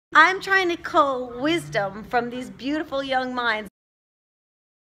I'm trying to cull wisdom from these beautiful young minds.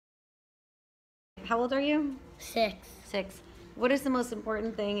 How old are you? 6. 6. What is the most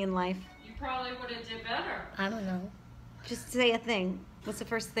important thing in life? You probably would have did better. I don't know. Just say a thing. What's the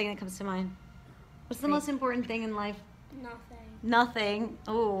first thing that comes to mind? What's the most important thing in life? Nothing. Nothing.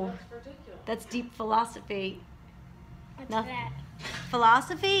 Oh, That's ridiculous. that's deep philosophy. What's Nothing. that?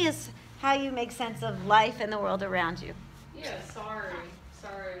 Philosophy is how you make sense of life and the world around you. Yeah, sorry.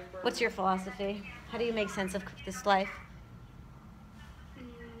 Sorry. What's your philosophy? How do you make sense of this life?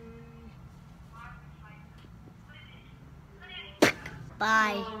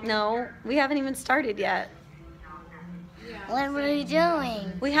 Bye. No, we haven't even started yet. What are you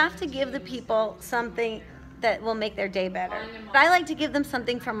doing? We have to give the people something that will make their day better. But I like to give them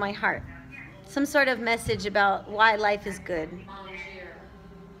something from my heart. Some sort of message about why life is good.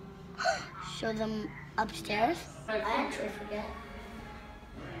 Show them upstairs? I actually forget.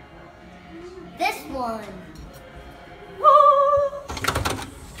 This one. Oh,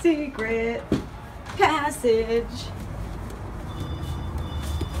 secret passage.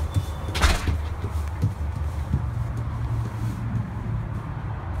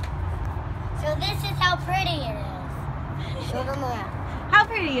 So this is how pretty it is. Show them around. How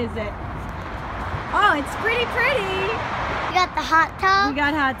pretty is it? Oh, it's pretty pretty. We got the hot tub. We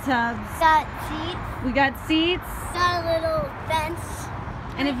got hot tubs. got seats. We got seats. Got a little bench.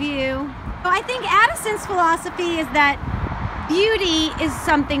 And a view. Well, I think Addison's philosophy is that beauty is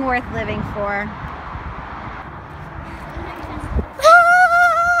something worth living for.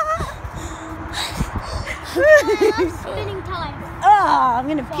 Spinning time. Oh, I'm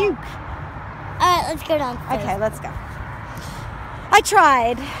gonna puke. Alright, let's go downstairs. Okay, let's go. I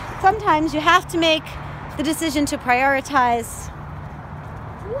tried. Sometimes you have to make the decision to prioritize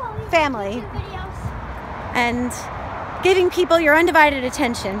family, and giving people your undivided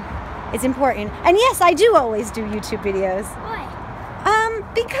attention is important. And yes, I do always do YouTube videos. Why?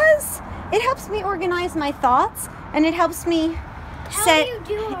 Because it helps me organize my thoughts, and it helps me set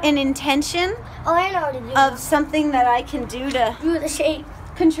an intention Oh, I know how to do of something that I can do to do the shape.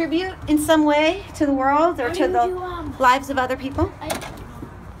 contribute in some way to the world or to the lives of other people.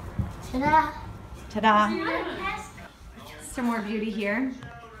 Ta-da. Ta-da. Some more beauty here.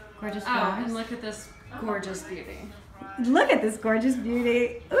 Gorgeous Oh, flowers. and look at this gorgeous beauty. Look at this gorgeous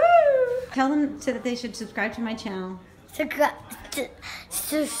beauty. Ooh. Tell them that they should subscribe to my channel.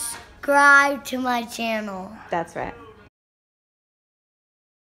 Subscribe to my channel. That's right.